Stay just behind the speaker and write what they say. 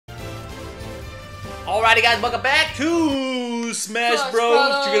Alrighty guys, welcome back to Smash Bros.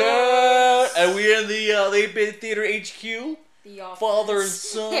 Brothers. Check it out. And we're in the 8-bit theater HQ. The office. Father and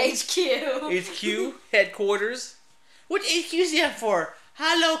son. HQ. HQ headquarters. What HQ stand for?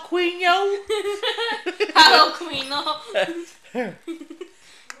 Hello, Queeno. Hello, Queeno.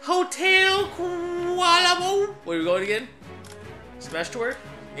 Hotel Kualamo. Where are we going again? Smash Tour?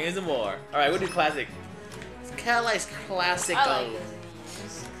 Games and more. Alright, we'll do classic. It's Cadillacs classic. I like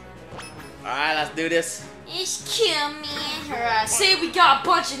this. Alright, let's do this. It's cute, man. Alright, say we got a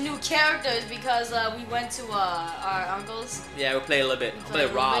bunch of new characters because we went to our uncle's. Yeah, we'll play a little bit. Play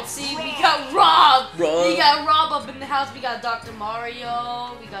Rob. See, we got Rob. Rob. We got Rob up in the house. We got Dr.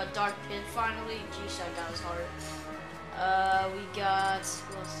 Mario. We got Dark Pit finally. Geez, that got his heart. We got.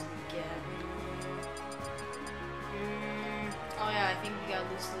 What else did we get? Oh yeah, I think we got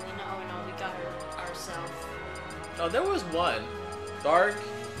Lucelina. Oh no, we got her ourselves. Oh, there was one. Dark.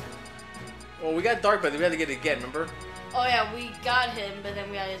 Well, we got Dark, but we had to get it again, remember? Oh yeah, we got him, but then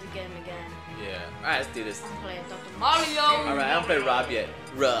we had to get him again. Yeah. Alright, let's do this. I'm playing Dr. Mario. Alright, I haven't played Rob yet.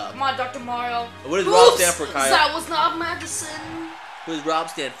 Rob. Come on, Dr. Mario. What does Rob stand for, Kyle? That was not medicine. What does Rob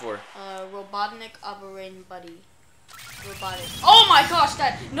stand for? Robotnik Operating Buddy. Robotic. Oh my gosh,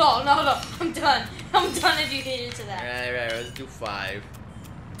 that. No. I'm done. I'm done if you hit into that. Alright, let's do 5.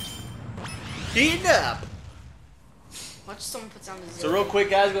 Heating up! Watch someone put down the 0. So real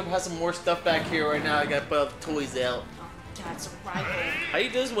quick, guys, we're gonna have some more stuff back here right now. I gotta put all the toys out. Oh, God, it's a rival. How you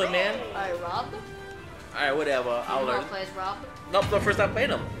do this one, man? Alright, Rob? Alright, whatever. I'll learn. Plays Rob? Nope, the first time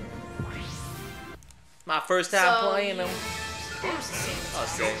playing them. My first time playing them. Oh,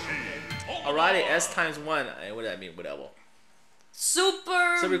 sick. Alrighty, S times 1. Hey, what does that mean? Whatever.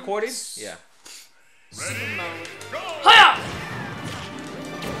 Super. So recording? Yeah. Super mode. Hiya!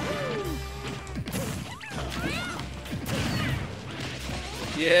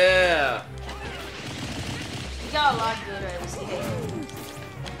 Yeah. You got a lot of good at this game.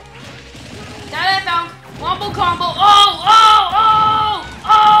 That I found. Wombo combo.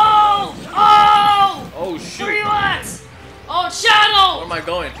 Oh shoot. 3 lats. Oh, Shadow. Where am I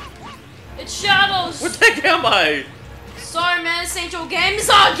going? It's Shadows. What the heck am I? Sorry, man. This ain't your game. It's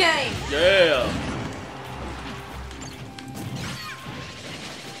our game. Yeah.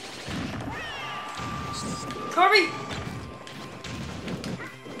 Kirby.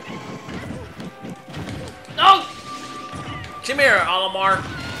 No. Come here, Olimar.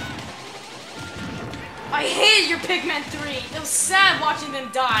 I hated your Pigman 3. It was sad watching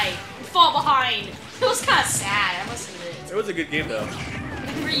them die and fall behind. It was kind of sad, I must admit. It was a good game though.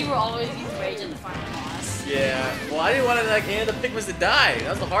 In 3, you were always rage at the final boss. Yeah. Well, I didn't want to like any of the Pigments to die. That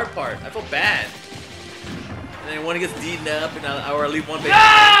was the hard part. I felt bad. And then one gets eaten up, and I leave one baby.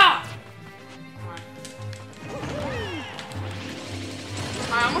 Ah!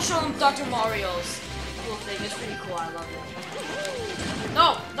 Alright, I'm gonna show them Dr. Mario's cool thing. It's pretty cool. I love it.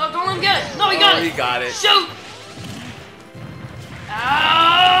 No, don't let him get it. No, he got it. He got it. Shoot!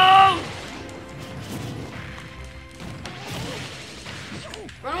 Ow!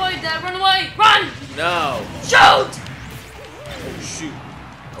 Run away, Dad! Run away! Run! No. Shoot! Oh shoot.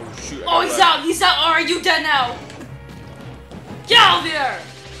 Oh shoot. Oh, he's out! He's out! Are you dead now? Get out of there!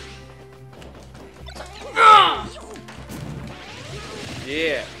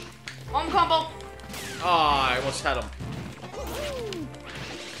 Yeah. Home combo. Oh, I almost had him.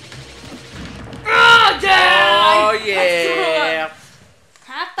 Dad! Oh yeah.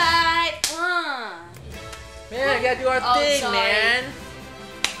 High five! Man, I gotta do our thing, sorry. man.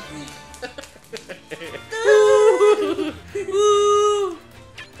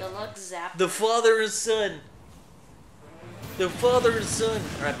 Deluxe zap. The father and son. The father and son.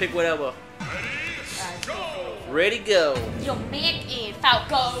 Alright, pick whatever. Ready, go. Yo, Mac and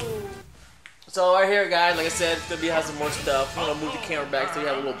Falco. So right here, guys, like I said, it's gonna be have some more stuff. I'm gonna move the camera back so you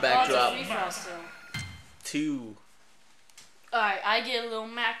have a little backdrop. 2. Alright, I get a little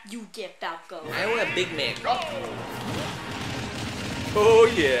Mac, you get Falco. I want a Big Mac. Oh. Oh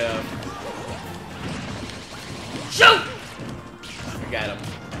yeah. Shoot! I got him.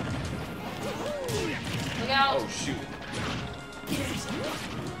 Look out. Oh shoot.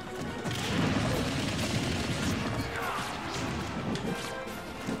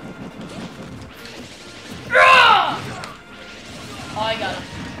 Oh, I got him.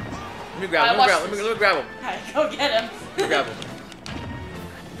 Let me grab him. Let me grab him. Alright, go get him. Let me grab him.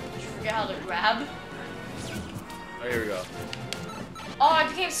 Did you forget how to grab? Oh, here we go. Oh, I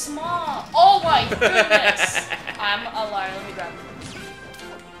became small. Oh my goodness. I'm a liar. Let me grab him.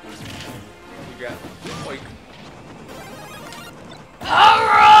 Let me grab him. Oh,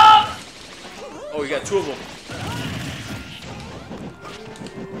 Power up! oh, you got 2 of them.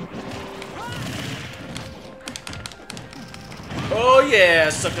 Oh yeah,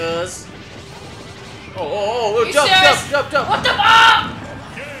 suckers. Oh, You jump. What the fuck?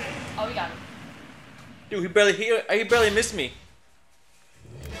 Oh, we got him. Dude, he barely missed me.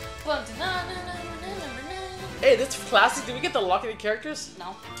 Hey, this classic. Did we get the lock any characters?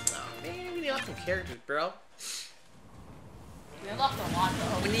 No. Oh, man, we need to lock some characters, bro. We unlocked a lot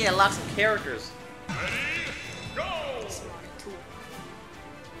though. We need to lock some characters. Ready, go!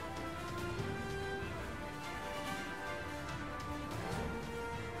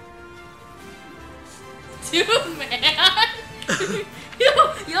 Dude, man.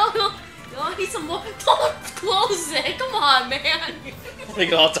 Yo, I need some more. Don't close it. Come on, man. Make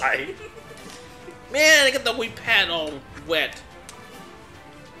it all tight. Man, I got the Wii pad all wet.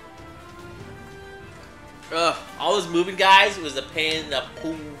 All those moving guys was a pain in the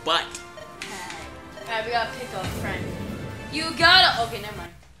poo butt. Alright, we gotta pick a friend. You gotta. Okay, never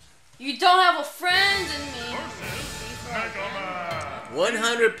mind. You don't have a friend in me.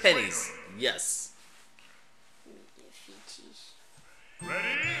 100 pennies. Yes.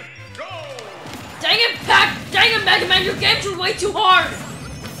 Ready, go! Dang it, Pac! Dang it, Mega Man! Your games are way too hard!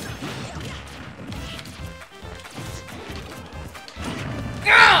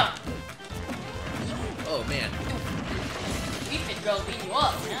 Yeah! Oh man. Beefit girl beat you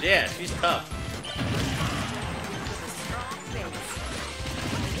up, man. Yeah, she's tough.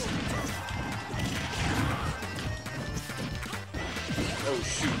 Oh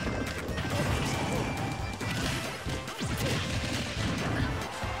shoot.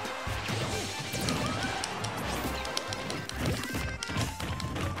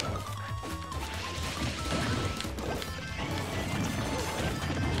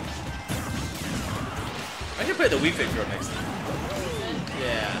 I should play the Wii Fit girl next time.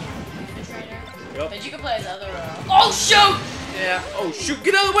 Yeah. Yep. But you can play as other. Oh shoot! Yeah. Oh shoot!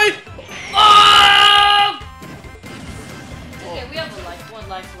 Get out of the way! Oh! Okay, we have one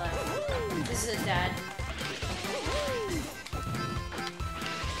life left. This is his dad.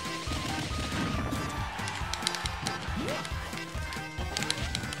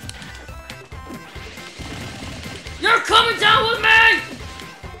 You're coming down with me!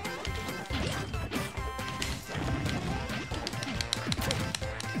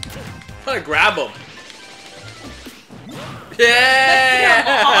 I'm trying to grab him.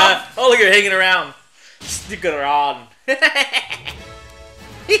 Yeah! Oh, look at her hanging around. Sticking around.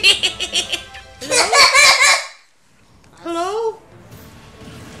 Hello?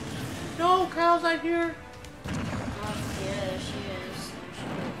 No, Kyle's not here. Oh, yeah, she is.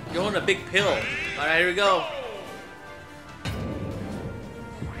 You're on a big pill. Alright, here we go.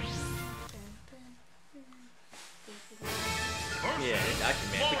 Yeah,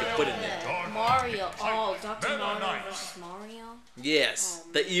 actually, man, we can put it in there. Mario. Oh, Dr. Mario versus Mario? Yes,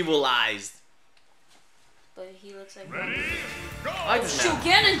 Oh, the evil eyes. But he looks like Ready, go! I like this Shoot, map.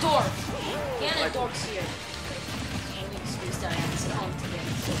 Ganondorf! Ganondorf's here. And we can squeeze down and spawn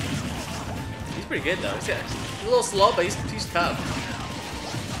together. He's pretty good though. He's a little slow, but he's tough.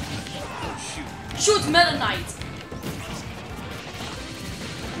 Oh shoot. Shoot Meta Knight!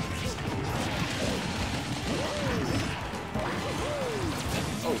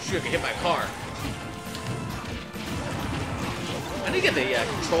 Oh shoot, I can hit my car. I need to get the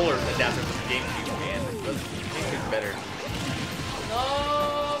controller adapter for the GameCube, man. The GameCube's better. No!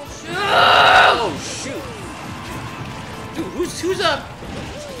 Shoot! Oh shoot! Dude, who's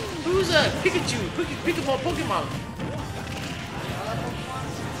Pikachu? Pokemon?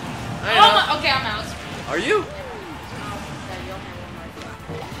 I know. Oh my, okay, I'm out. Are you?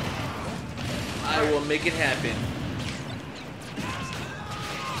 I will make it happen.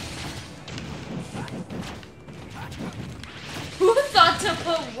 Who thought to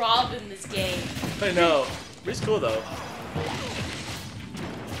put Rob in this game? I know. It's cool though.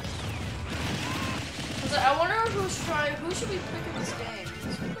 I wonder who should we pick in this game?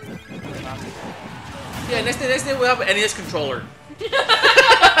 Yeah, next day we'll have an NES controller. That's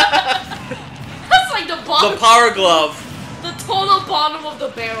like the bottom. The power glove. The total bottom of the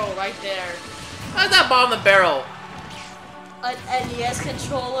barrel right there. How's that bottom of the barrel? An NES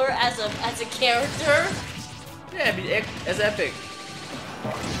controller as a character. Yeah, it'd be as epic.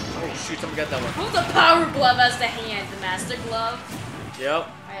 Oh shoot, someone got that one. Who's the power glove as the hand? The master glove? Yep.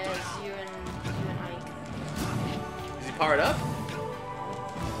 As you and Ike. Is he powered up?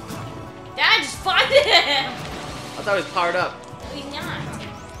 Dad, just fight him! I thought he was powered up. No, he's not.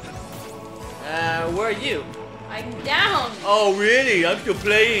 Where are you? I'm down. Oh really? I'm still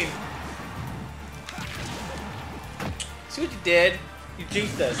playing. See what you did? You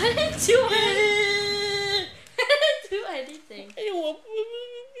jinxed us. I didn't do anything. I didn't do anything.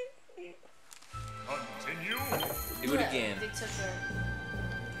 Continue. If Do it again. They took her.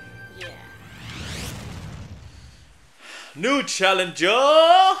 Yeah. New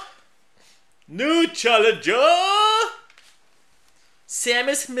challenger. New challenger.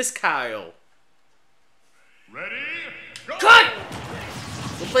 Samus Miss Kyle. Ready? Go! Cut!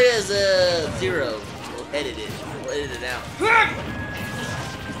 We'll play as Zero. We'll edit it. We'll edit it out.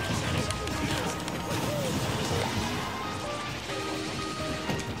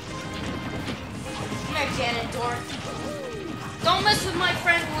 Come here, Ganondorf. Don't mess with my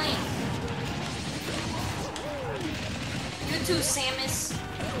friend Link. You too, Samus.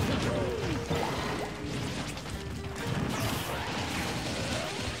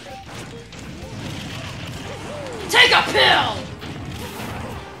 Take a pill!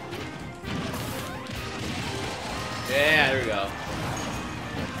 Yeah, there we go.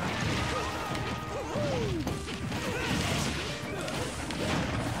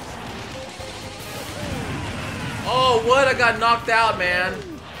 Oh, what? I got knocked out, man.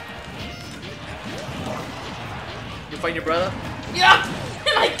 You find your brother? Yup!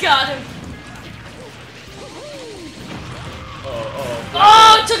 And I got him.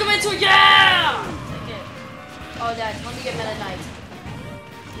 Oh, took him into yeah! Okay. Oh, Dad, let me get Meta Knight.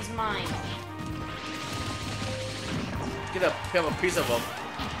 He's mine. Get a piece of him.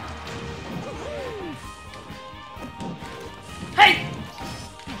 Hey!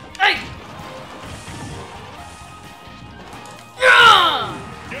 Hey! Yeah!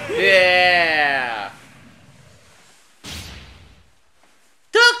 Yeah!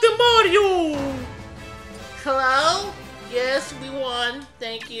 Dr. Mario! Hello? Yes, we won.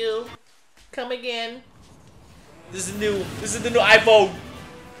 Thank you. Come again. This is new. This is the new iPhone.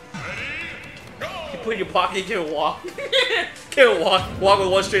 You put it in your pocket, you can't walk. Can't walk. Walk with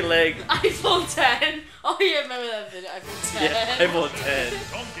one straight leg. iPhone 10. Oh yeah, remember that video? iPhone 10. Yeah, iPhone 10.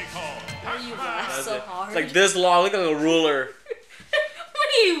 Donkey Kong. How do you laugh so hard? It's like this long. Look like a ruler. When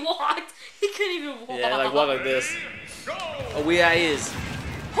he walked, he couldn't even walk. Yeah, like walk like this. Go! Oh, Wii I is.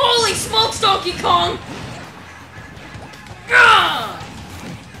 Holy smokes, Donkey Kong! Gah!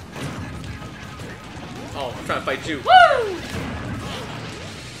 Oh, I'm trying to fight you. Woo!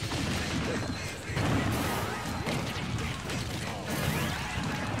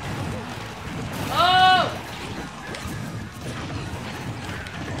 Oh!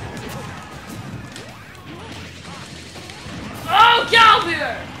 Oh, get out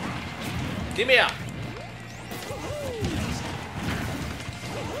here! Give me up.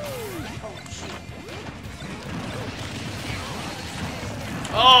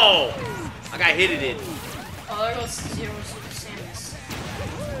 Oh! I got hit it. Oh, there goes Zero Super Samus.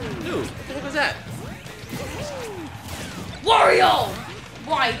 Dude, what the heck was that? Wario!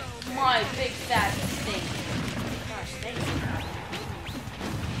 My big fat thing. Gosh, thank you.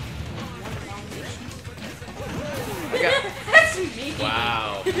 I got. That's me.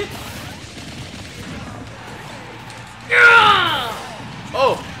 Wow. Yeah!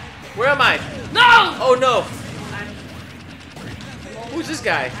 Oh! Where am I? No! Oh no! Who's this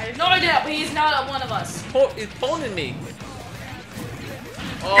guy? I have no idea, but he's not one of us. He's phoning me.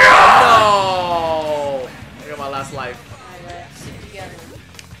 Oh no! I got my last life. Alright, let's sit together.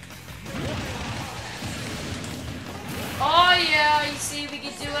 Oh yeah, you see, we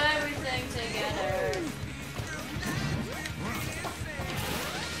can do everything together.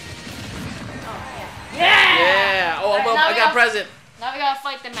 Oh yeah. Yeah! Yeah! Oh, Alright, now I we got a present. Now we gotta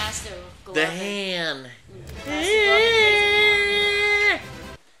fight the master. Go The up and- hand. Master Glove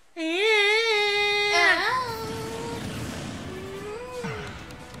and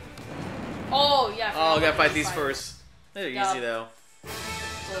Oh yeah. I Oh, forgot I gotta about fight the these fight. first. They're Yeah. easy though.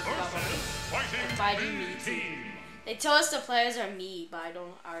 Fighting Fighting me. team. They tell us the players are me, but I don't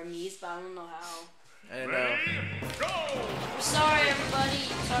know how. I don't know. Ready? Go! I'm sorry, everybody.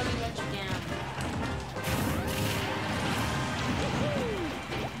 Sorry we let you down.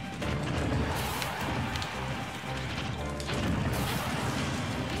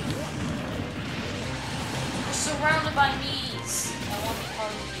 We're surrounded by me's. I want to be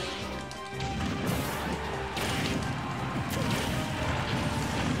part of the game.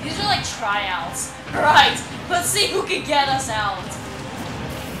 These are like tryouts. Right. Let's see who can get us out.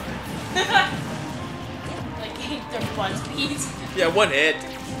 Like getting their butts beat. Yeah, one hit.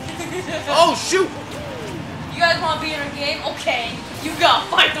 Oh shoot! You guys want to be in a game? Okay. You gotta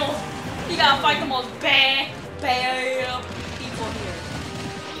fight those. You gotta fight the most bad people here.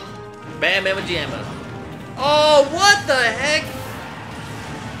 Bam, Mamma Jamma. Oh, what the heck?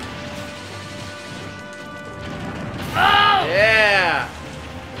 Oh! Yeah.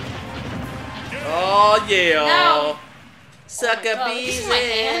 Oh yeah. No. Suck Oh my a God, bees this is my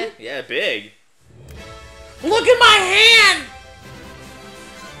hand. in. Yeah, big. Look at my hand!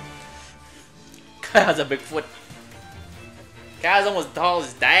 Guy has a big foot. Guy's almost as tall as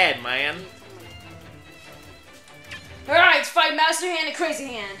his dad, man. Alright, let's fight Master Hand and Crazy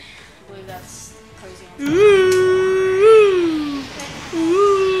Hand. I believe that's Crazy Hand. Ooh.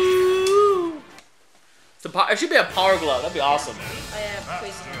 Ooh. It should be a power glove. That'd be awesome. I have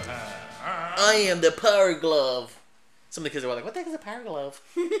Crazy Hand. I am the power glove. Some of the kids are like, "What the heck is a power glove?"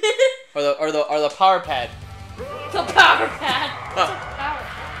 or the power pad. The power pad. What's a power?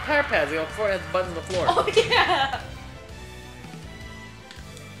 Power pads. They go before it has buttons on the floor. Oh yeah.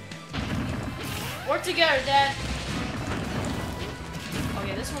 Work together, Dad.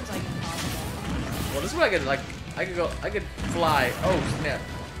 Okay, this one's like impossible. Well, this one I could fly. Oh snap!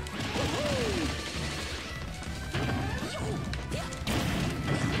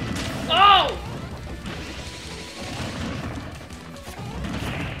 Oh!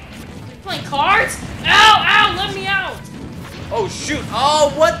 You playing cards? Ow! Ow! Let me out! Oh shoot!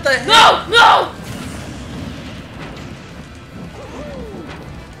 Oh, what the heck? No! No!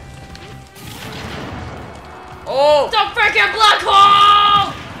 Oh! The freaking black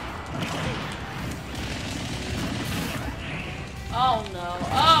hole! Oh no!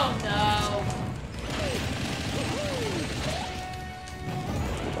 Oh no!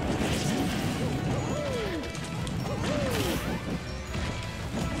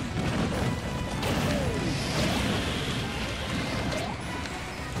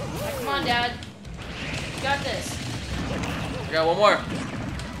 Come on, Dad. You got this. I got one more.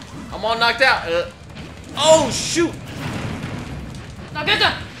 I'm all knocked out. Oh shoot! Now get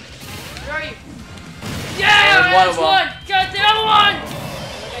them! Where are you? Yeah! There's That's one! Got the other one!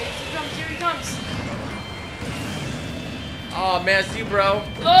 Okay, here he comes. Oh man, see you, bro.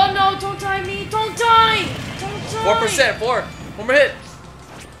 Oh no, don't die me! Don't die! Don't die! 4%, 4. One more hit.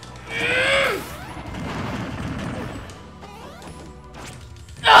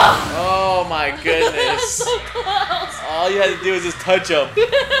 Oh my goodness. So close! All you had to do was just touch him.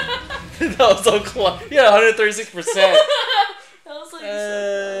 That was so close. You had 136%. That was like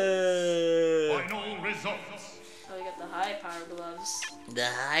Final results. Oh, we got the high power gloves. The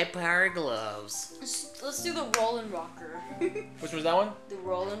high power gloves. Let's do the rollin' rocker. Which was that one? The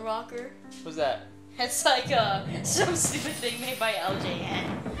rollin' rocker. What's that? It's like some stupid thing made by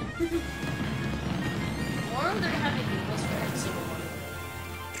LJN. Or they're gonna have anything else for every single one.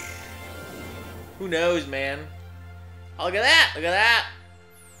 Who knows, man? Oh, look at that! Look at that!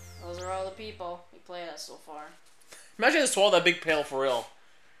 Those are all the people we played as so far. Imagine I swallowed that big pill for real.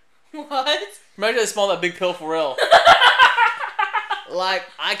 What? Imagine I swallowed that big pill for real. Like,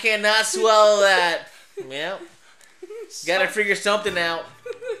 I cannot swallow that. Yeah. Gotta figure something out.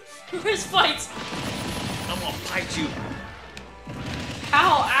 Where's fights? I'm gonna fight you.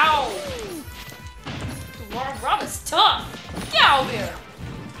 Ow, ow! Rob is tough. Get out of here.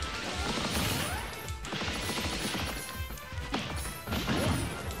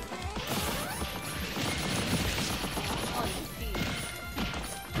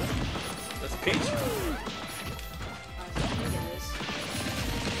 That's Peach.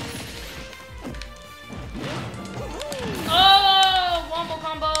 Oh, wombo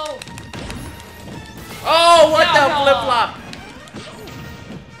combo. Oh, what No, the no. flip flop?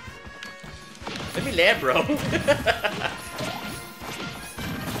 Let me land, bro.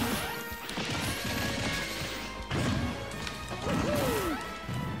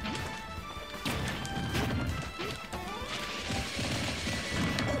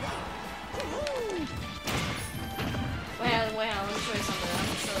 Wait, let me show you something. I'm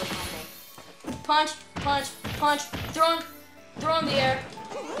gonna show you a combo. Punch, punch, punch. Throw in the air.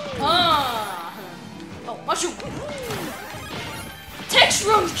 Ah. Oh, mushroom. Take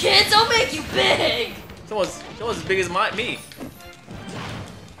shrooms, kids. I'll make you big. Someone's as big as me.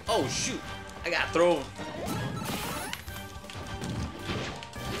 Oh shoot! I gotta throw him.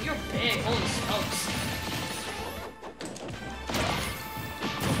 You're big. Holy smokes.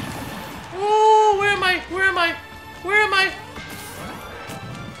 Oh, where am I? Where am I? Where am I?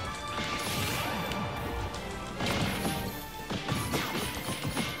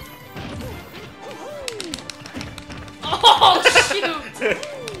 Oh shoot!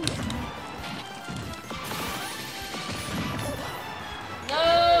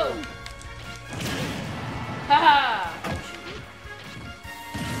 No! Haha!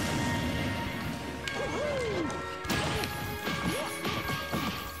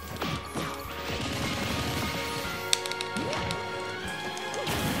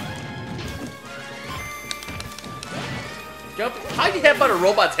 Jump! How'd you headbutt a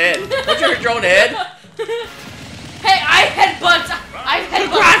robot's head? Don't you hurt your own head? Hey, I headbutt!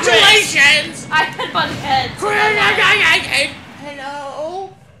 Congratulations! Congratulations! I headbutt heads.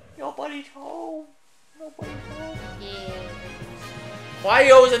 Hello? Nobody's home. Nobody's home. Yeah. Why are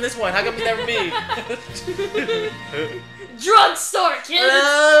you always in this one? How come it's never me? Drugstore, kids.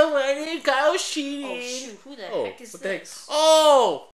 Oh, my name Kyle cheating. Oh shoot! Who the Oh, heck is what the heck? this? Oh!